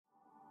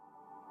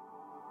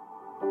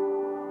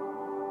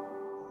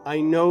I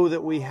know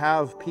that we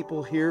have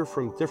people here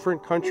from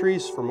different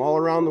countries, from all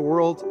around the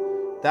world.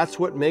 That's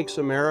what makes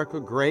America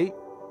great.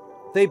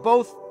 They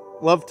both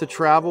love to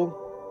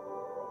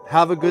travel,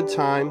 have a good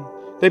time.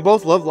 They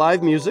both love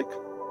live music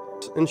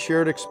and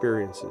shared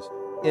experiences.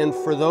 And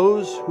for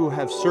those who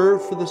have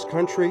served for this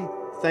country,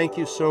 thank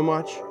you so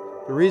much.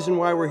 The reason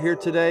why we're here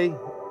today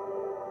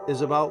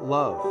is about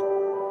love.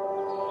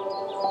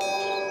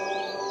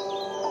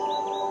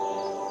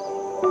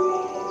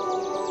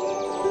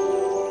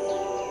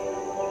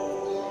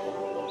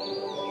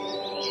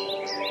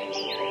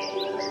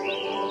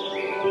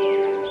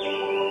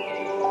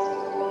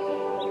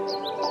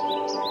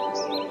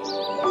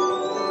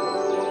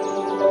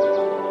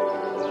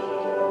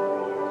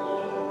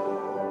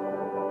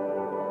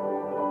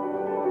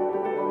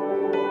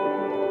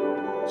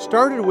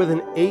 Started with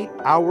an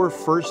 8-hour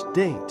first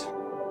date.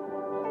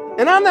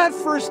 And on that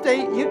first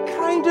date, you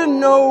kind of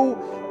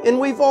know, and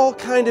we've all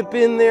kind of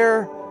been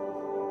there,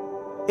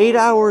 8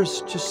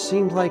 hours just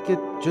seemed like it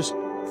just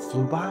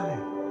flew by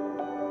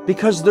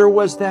because there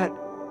was that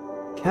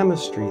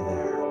chemistry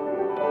there.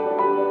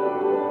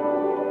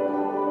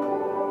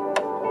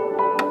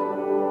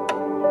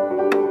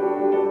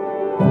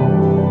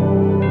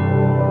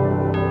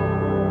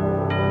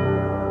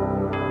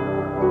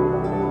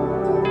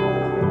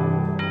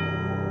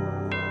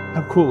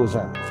 How cool is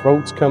that?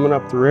 Throats coming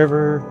up the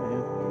river.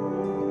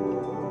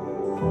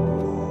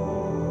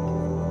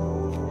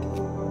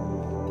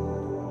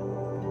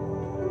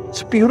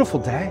 It's a beautiful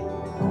day.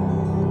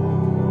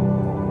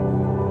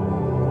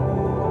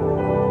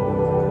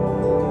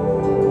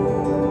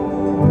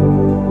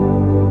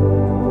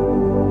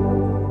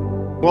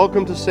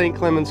 Welcome to St.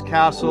 Clements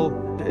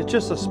Castle. It's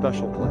just a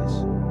special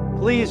place.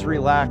 Please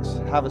relax,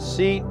 have a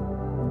seat.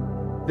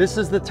 This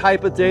is the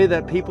type of day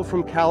that people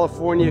from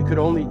California could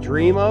only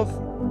dream of.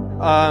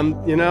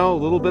 You know, a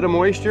little bit of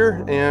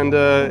moisture, and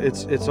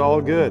it's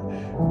all good.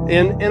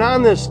 And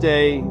on this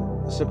day,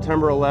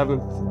 September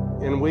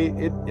 11th, and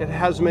it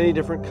has many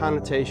different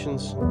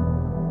connotations,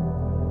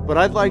 but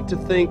I'd like to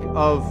think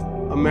of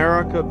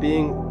America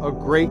being a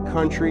great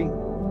country,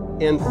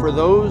 and for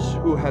those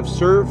who have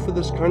served for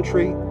this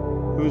country,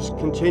 who's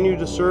continue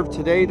to serve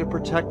today to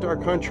protect our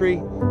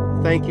country,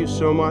 thank you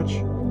so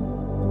much.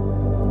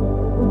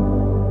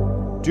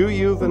 Do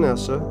you,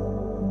 Vanessa,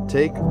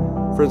 take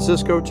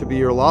Fransisco to be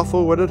your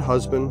lawful wedded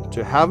husband,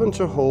 to have and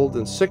to hold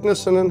in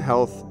sickness and in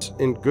health,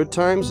 in good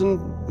times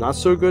and not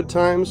so good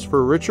times,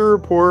 for richer or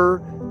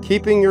poorer,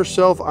 keeping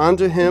yourself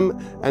unto him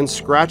and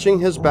scratching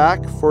his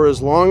back for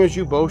as long as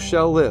you both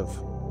shall live?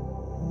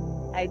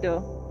 I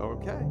do.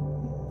 Okay.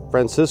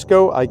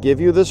 Fransisco, I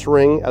give you this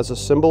ring as a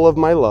symbol of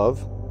my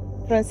love.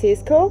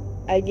 Fransisco,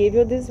 I give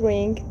you this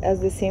ring as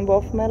the symbol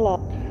of my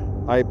love.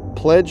 I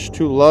pledge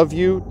to love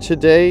you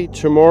today,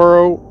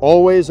 tomorrow,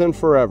 always and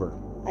forever.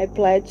 I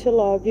pledge to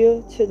love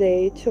you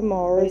today,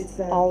 tomorrow,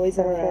 always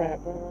and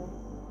forever.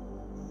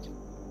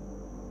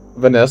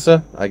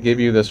 Vanessa, I give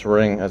you this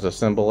ring as a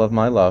symbol of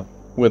my love,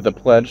 with the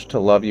pledge to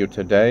love you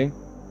today,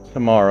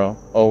 tomorrow,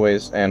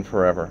 always and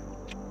forever.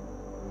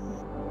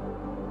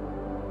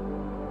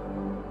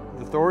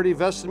 The authority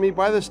vested in me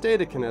by the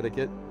state of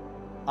Connecticut,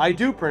 I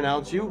do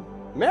pronounce you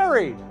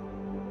married.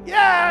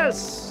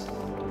 Yes!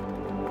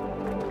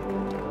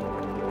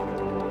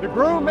 The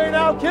groom may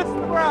now kiss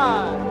the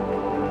bride.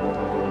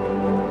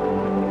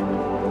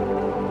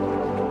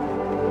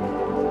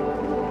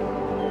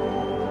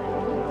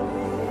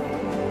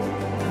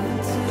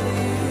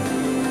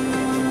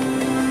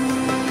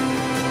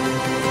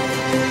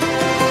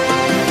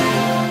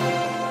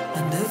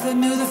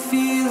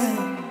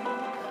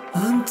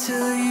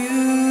 Until you,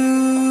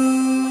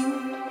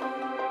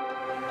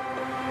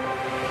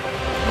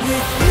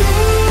 with you,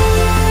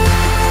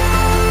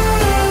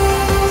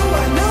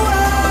 I know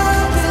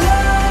I'll be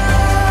loved.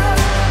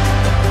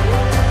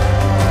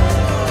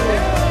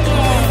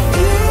 With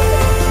you,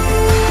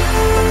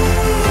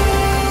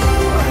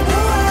 I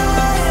know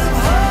I am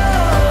whole.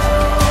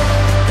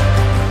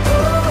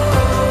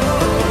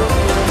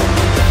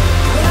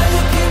 When I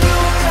look in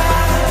your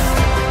eyes,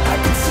 I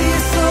can see a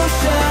soul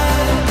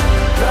shine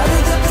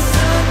brighter than the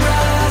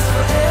sunrise,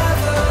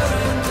 forever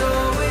and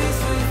always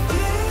with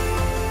you.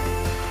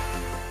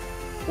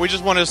 We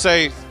just want to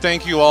say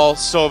thank you all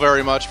so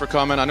very much for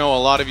coming. I know a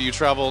lot of you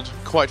traveled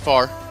quite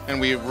far,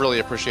 and we really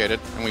appreciate it.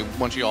 And we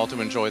want you all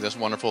to enjoy this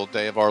wonderful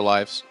day of our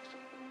lives.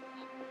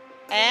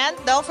 And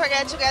don't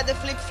forget to get the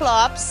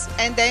flip-flops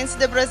and dance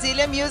the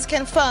Brazilian music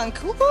and funk.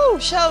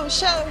 Woohoo! Show,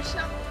 show,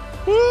 show.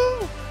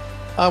 Woo!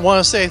 I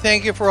want to say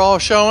thank you for all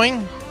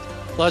showing.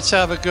 Let's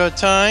have a good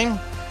time.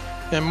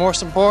 And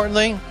most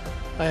importantly,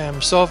 I am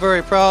so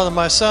very proud of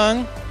my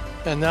son.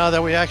 And now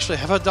that we actually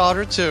have a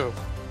daughter too.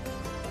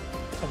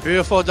 A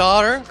beautiful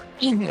daughter,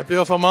 a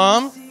beautiful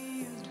mom.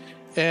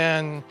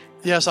 And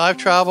yes, I've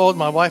traveled,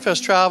 my wife has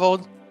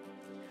traveled.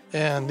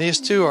 And these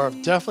two are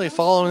definitely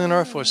following in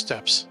our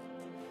footsteps.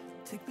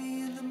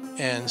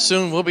 And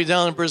soon we'll be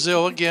down in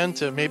Brazil again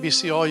to maybe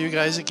see all you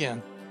guys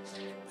again.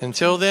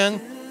 Until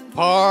then,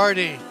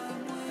 party!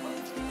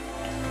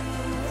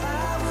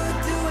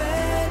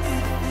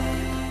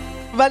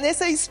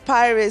 Vanessa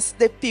inspires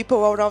the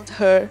people around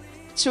her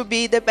to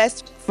be the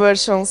best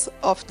versions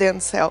of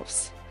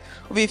themselves,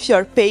 with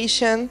your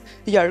patience,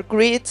 your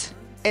grit,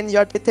 and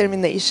your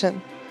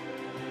determination.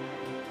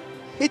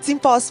 It's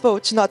impossible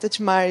to not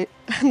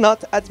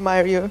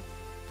admire you.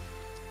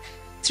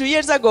 3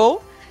 years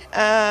ago,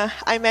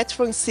 I met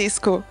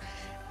Francisco,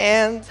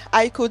 and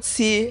I could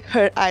see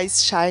her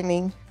eyes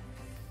shining.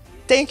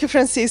 Thank you,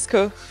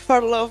 Francisco, for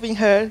loving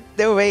her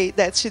the way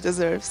that she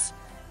deserves.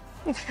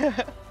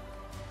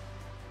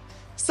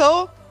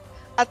 So,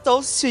 a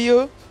toast to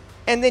you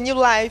and the new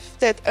life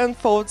that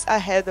unfolds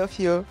ahead of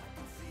you.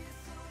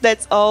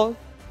 That's all.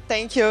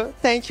 Thank you.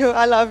 Thank you.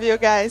 I love you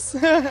guys.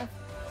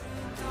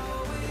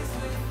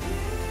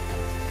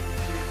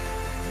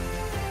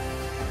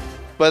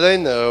 But I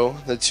know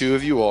the two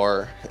of you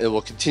are, and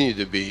will continue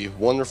to be,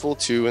 wonderful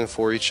to and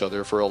for each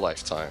other for a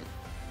lifetime.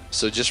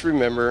 So just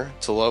remember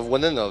to love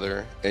one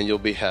another and you'll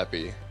be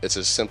happy. It's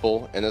as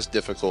simple and as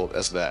difficult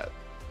as that.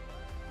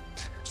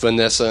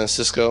 Vanessa and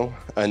Cisco,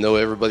 I know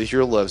everybody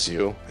here loves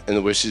you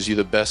and wishes you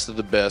the best of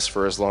the best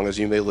for as long as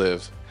you may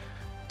live.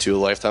 To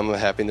a lifetime of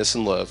happiness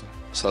and love.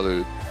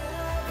 Salud.